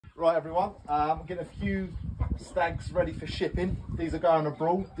Right everyone, I'm getting a few stags ready for shipping. These are going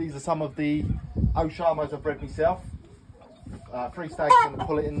abroad. These are some of the shamos I've bred myself. 3 stags, I'm going to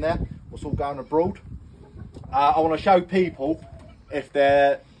pull it in there. What's all going abroad. I want to show people if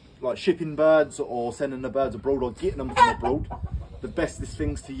they're like shipping birds or sending the birds abroad or getting them from abroad. The bestest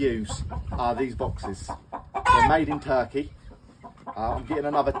things to use are these boxes. They're made in Turkey. I'm getting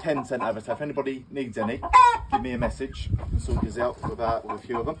another 10 sent over, so if anybody needs any, give me a message and sort this out with a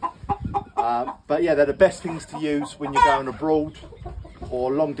few of them. But yeah, they're the best things to use when you're going abroad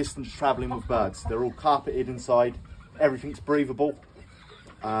or long distance travelling with birds. They're all carpeted inside, everything's breathable.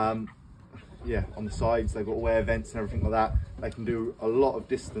 Yeah, on the sides they've got all air vents and everything like that. They can do a lot of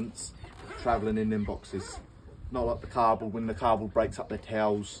distance travelling in them boxes. Not like the cardboard, when the cardboard breaks up their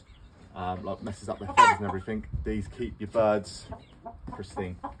tails, like messes up their feathers and everything. These keep your birds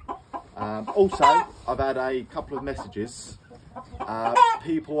pristine. Also, I've had a couple of messages,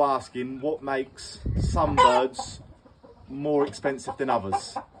 people asking what makes some birds more expensive than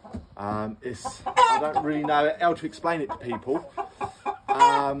others. I don't really know how to explain it to people,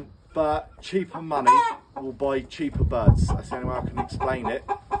 but cheaper money will buy cheaper birds. That's the only way I can explain it.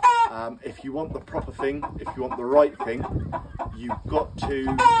 If you want the proper thing, if you want the right thing, you've got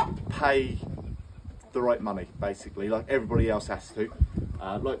to pay the right money, basically, like everybody else has to.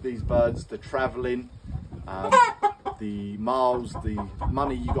 Like these birds, the travelling, the miles, the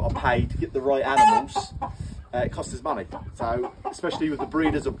money you got to pay to get the right animals, it costs us money. So, especially with the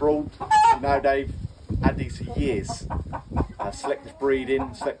breeders abroad, you know, they've had these for years. Selective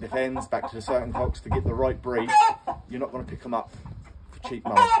breeding, selective hens, back to the certain cocks to get the right breed. You're not going to pick them up for cheap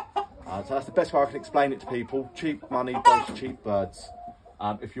money. So that's the best way I can explain it to people. Cheap money buys cheap birds.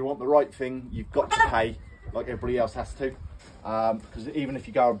 If you want the right thing, you've got to pay like everybody else has to. Because even if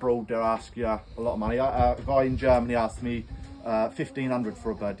you go abroad, they'll ask you a lot of money. A guy in Germany asked me 1,500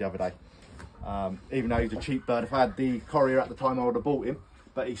 for a bird the other day. Even though he's a cheap bird. If I had the courier at the time, I would have bought him.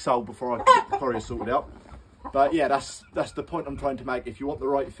 But he sold before I could get the courier sorted out. But yeah, that's the point I'm trying to make. If you want the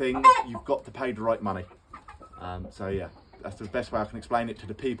right thing, you've got to pay the right money. So yeah, that's the best way I can explain it to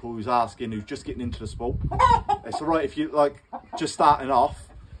the people who's asking, who's just getting into the sport. It's all right if you like just starting off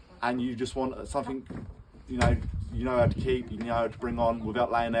and you just want something, you know how to keep, you know how to bring on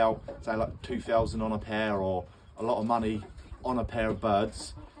without laying out, say like 2,000 on a pair or a lot of money on a pair of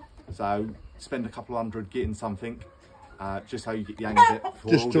birds. So spend a couple hundred getting something, just so you get the hang of it.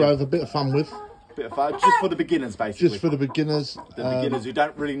 Just to have a bit of fun with. Bit of fun, just for the beginners basically. Just for the beginners. The beginners who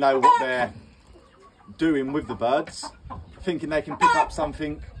don't really know what they're doing with the birds, thinking they can pick up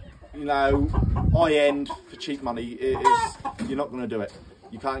something, you know, high end for cheap money. You're not going to do it.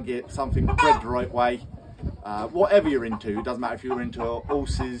 You can't get something bred the right way. Whatever you're into, it doesn't matter if you're into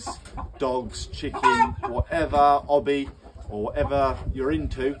horses, dogs, chicken, whatever hobby or whatever you're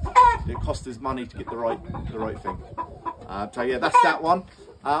into, it costs us money to get the right thing. So yeah, that's that one.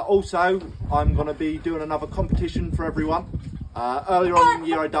 Also, I'm going to be doing another competition for everyone. Earlier on in the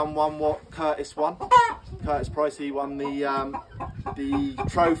year, I done one what Curtis won. Curtis Price, he won the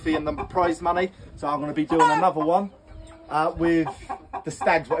trophy and the prize money. So I'm going to be doing another one with the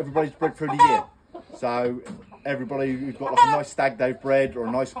stags what everybody's bred through the year. So everybody who's got like a nice stag they've bred or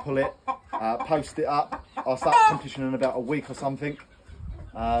a nice pullet, post it up. I'll start the competition in about a week or something.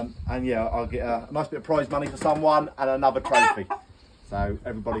 And yeah, I'll get a nice bit of prize money for someone and another trophy. So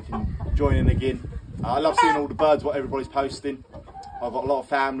everybody can join in again. I love seeing all the birds, what everybody's posting. I've got a lot of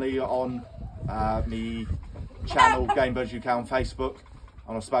family on my channel, Game Birds UK on Facebook.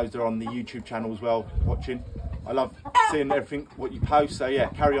 And I suppose they're on the YouTube channel as well, watching. I love seeing everything, what you post. So yeah,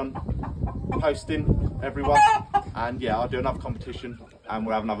 carry on posting, everyone. And yeah, I'll do another competition and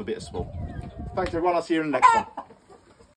we'll have another bit of sport. Thanks everyone, I'll see you in the next one.